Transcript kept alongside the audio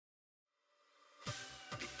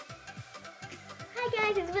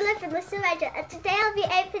guys, it's Willa from the Surprise and today I'll be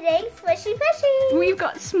opening Smooshy Mushy. We've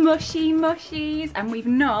got Smooshy Mushies and we've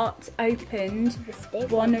not opened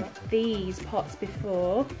one of these pots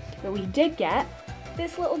before, but we did get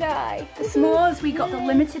this little guy, the s'mores. We got the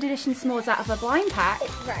limited edition s'mores out of a blind pack.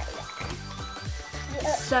 It's right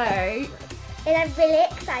there. So, and I'm really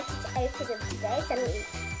excited to open them today. So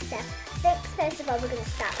I think first of all we're going to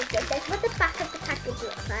start with this. This is what the back of the package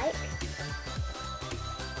looks like.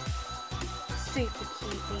 super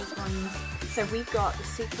cute, these ones. So we've got the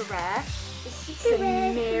super rare,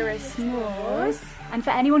 Samira s'mores. And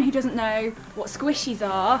for anyone who doesn't know what squishies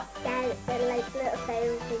are, they're like little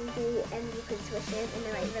foam thingy and you can squish them and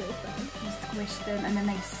they're like really fun. you squish them and then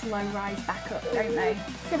they slow rise back up, don't they?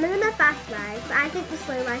 Some of them are fast rise, but I think the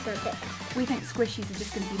slow rise are a bit better. We think squishies are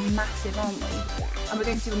just going to be massive, aren't we? Yeah. And we're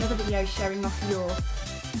going to do another video showing off your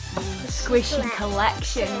squishy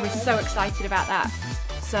collection. We're so excited about that.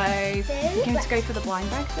 So, we're going to go for the blind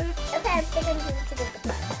bag first. Okay, I think I'm going to do the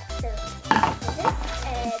blind bag. So, this,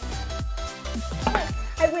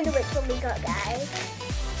 I wonder which one we got, guys.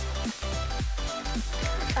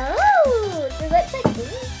 Oh, so it looks like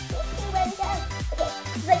these. Where we go? Okay,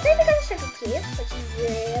 so it looks like we got a sugar cube, which is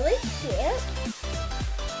really cute.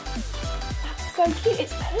 So cute,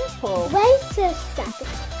 it's purple. Wait a second.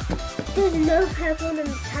 There's no purple in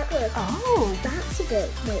the chocolate. Oh. That's a bit,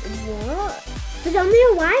 wait, what? There's only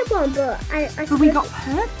a white one, but But we got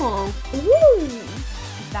purple. Ooh.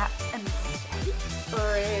 Is that a mistake?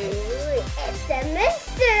 Ooh, it's a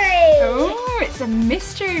mystery. Oh, it's a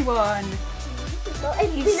mystery one. Well,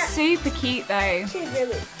 He's super cute though. She's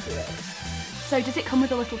really cute. So does it come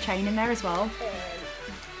with a little chain in there as well?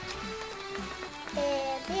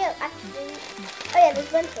 Yeah, actually, oh yeah,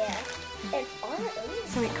 there's one here. It's orange.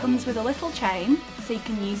 So it comes with a little chain, so you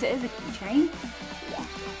can use it as a keychain. Yeah.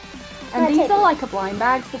 And these are like a blind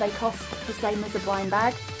bag, so they cost the same as a blind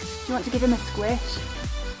bag. Do you want to give him a squish?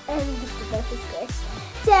 Both are squished.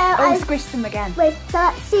 So I squish them again. Wait, so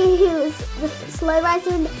let's see who's the slow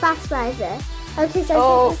riser and the fast riser. Okay,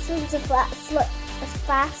 so I think this one's a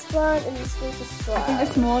fast one and this one's a slow. I think the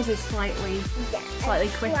s'mores is slightly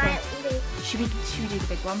quicker. Slightly. Should we do the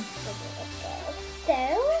big one? So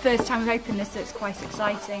First time we've opened this, so it's quite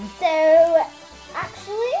exciting. So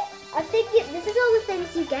actually, I think this is all the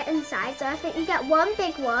things you get inside. So I think you get one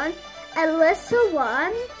big one, a little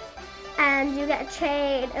one, and you get a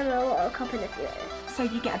chain and a little cup and a few. So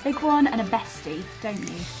you get a big one and a bestie, don't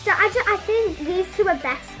you? So I think these two are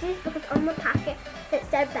besties because on the packet it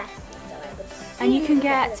said besties. So I would and you can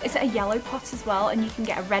get, is it a yellow pot as well? And you can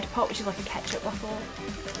get a red pot, which is like a ketchup bottle.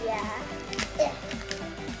 Yeah.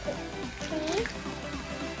 See?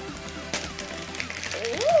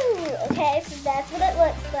 Ooh, okay, so that's what it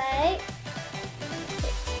looks like.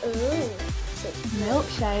 Ooh.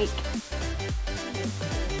 Milkshake.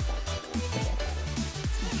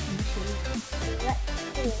 Let's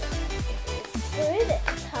see. Screw the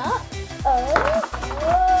top. Oh.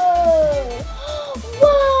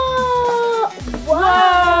 Whoa.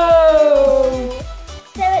 Whoa.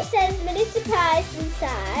 So it says mini surprise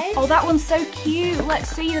inside. Oh, that one's so cute. Let's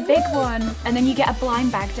see the big one. And then you get a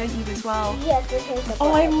blind bag, don't you, as well? Yes, it is.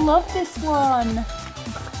 Oh, I love this one.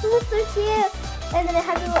 Oh, that's so cute. And then it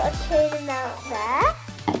has a little chain out there.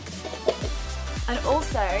 And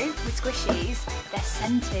also, with squishies, they're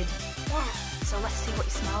scented. Yeah. So let's see what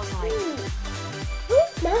it smells like. Ooh, it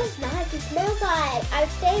smells nice. It smells like, I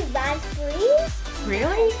would say, raspberries.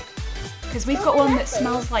 Really? Because we've got one that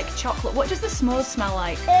smells like chocolate. What does the s'mores smell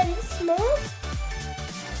like? The s'mores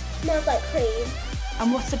smells like cream.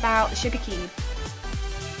 And what about the sugar cube?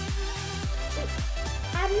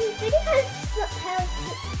 I think it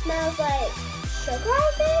smells like sugar,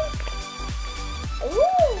 I think.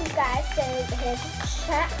 Ooh, guys, so here's a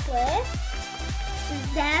checklist. So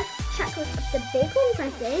there's a checklist of the big ones, I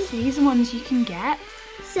think. These are ones you can get.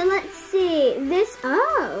 So let's see. This,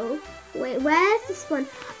 wait, where's this one?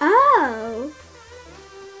 Oh,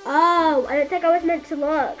 I don't think I was meant to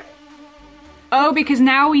look. Oh, because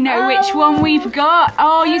now we know which one we've got.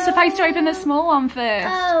 Oh, you're supposed to open the small one first.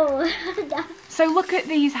 Oh. So look at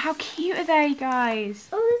these. How cute are they, guys?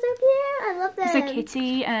 Oh, they're so cute. I love them. There's a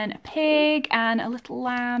kitty and a pig and a little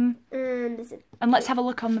lamb. And let's have a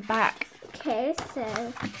look on the back. Okay, so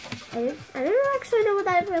I don't actually know what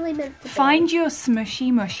that really meant to be. Find your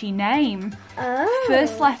Smooshy Mushy name. Oh.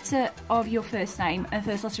 First letter of your first name and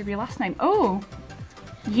first letter of your last name. Oh.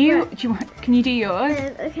 Can you do yours?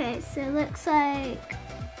 Okay, so it looks like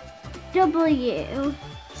W.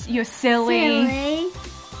 You're silly. Okay,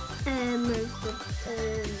 I don't know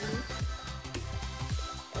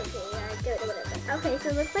what it is. Okay, so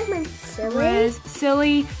it looks like my silly. Where's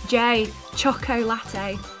Silly J Choco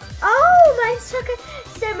Latte? Oh, mine's chocolate.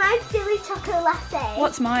 So mine's silly chocolate latte.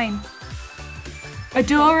 What's mine?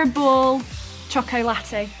 Adorable Choco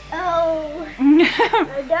Latte. Oh,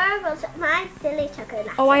 adorable. Mine's silly chocolate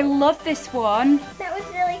latte. Oh, I love this one. That was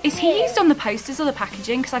really cute. Is he used on the posters or the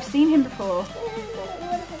packaging? Because I've seen him before.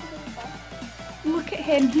 Look at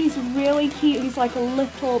him. He's really cute. He's like a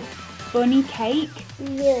little bunny cake.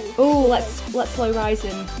 Really Oh, let's slow rise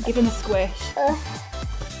him. Give him a squish.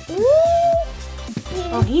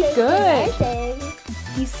 Oh, he's so good. amazing.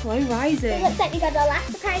 He's slow It rising. looks like we got our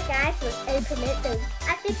last surprise, guys. So let's open it. So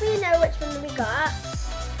I think we know which one we got.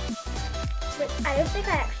 Which I don't think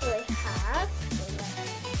I actually have.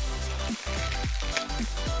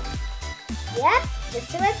 Yep,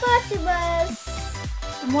 just who I thought it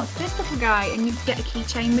was. And what's this little guy? And you get a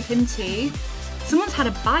keychain with him too. Someone's had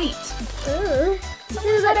a bite. Ooh.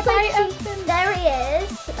 Someone's had a bite of them. There he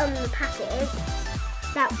is on the package.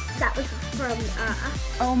 That was from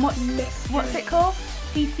Oh, and what's it called?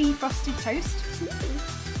 Fifi Frosted Toast.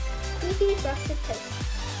 Fifi Frosted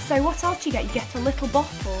Toast. So what else do you get? You get a little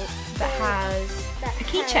bottle that has a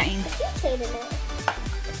keychain. A keychain in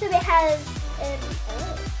it. So it has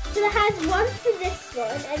so it has one for this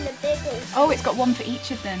one and the big one. Oh, it's got one for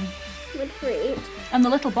each of them. One for each. And the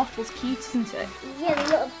little bottle's cute, isn't it? Yeah, the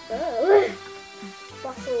little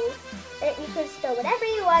bottle. And you can store whatever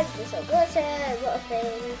you want. You can store glitter, little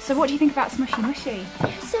things. So what do you think about Smooshy Mushy?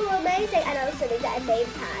 So amazing. And also they got a name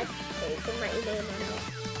tag, so you can write your name on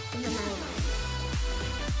it. In the name.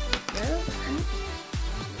 No?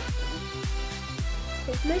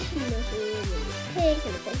 So Smooshy Mushy, and it's pink,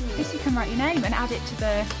 and it's like Yes, you can write your name and add it to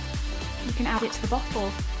the. You can add it to the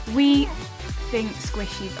bottle. We think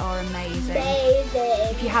squishies are amazing. amazing.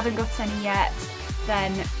 If you haven't got any yet,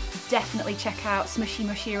 then definitely check out Smooshy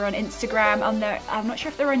Mushy on Instagram. I'm not sure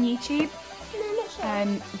if they're on YouTube, No,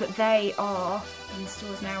 I'm not sure. but they are in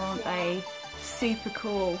stores now, aren't they? Super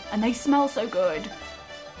cool, and they smell so good.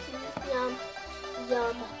 Yum.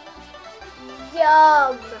 Yum.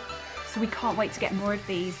 Yum. So we can't wait to get more of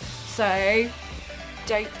these. So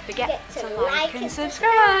don't forget Forget to to like and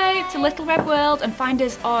subscribe to Little Red World, and find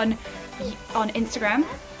us on Instagram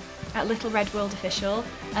at Little Red World Official,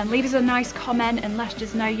 and leave us a nice comment and let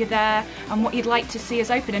us know you're there and what you'd like to see us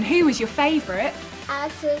open and who was your favourite.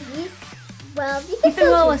 Well, you can Give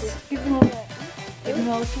them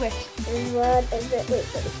all a What swish. is it? Wait,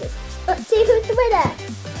 what is this? Let's see who's the winner.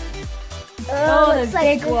 Oh, the looks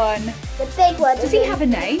like big one. The big one. Does he have a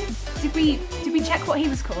name? Did we check what he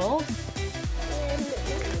was called?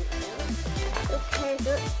 Okay,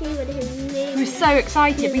 let's see what his name We were so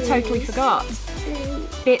excited we is. totally forgot.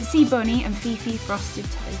 Bitsy Bunny and Fifi Frosted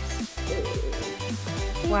Toast.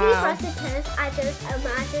 Wow. Wow. Frosted Toast, I just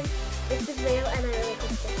imagine this is real and I really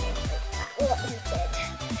think it's what he did.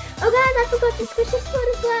 Oh guys, I forgot to squish this one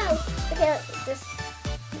as well. Okay, let's just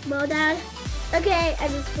mow down. Okay,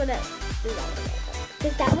 I'm just gonna do that one.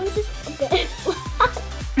 Because that one's just a bit flat.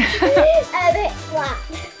 A bit flat.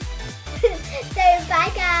 So bye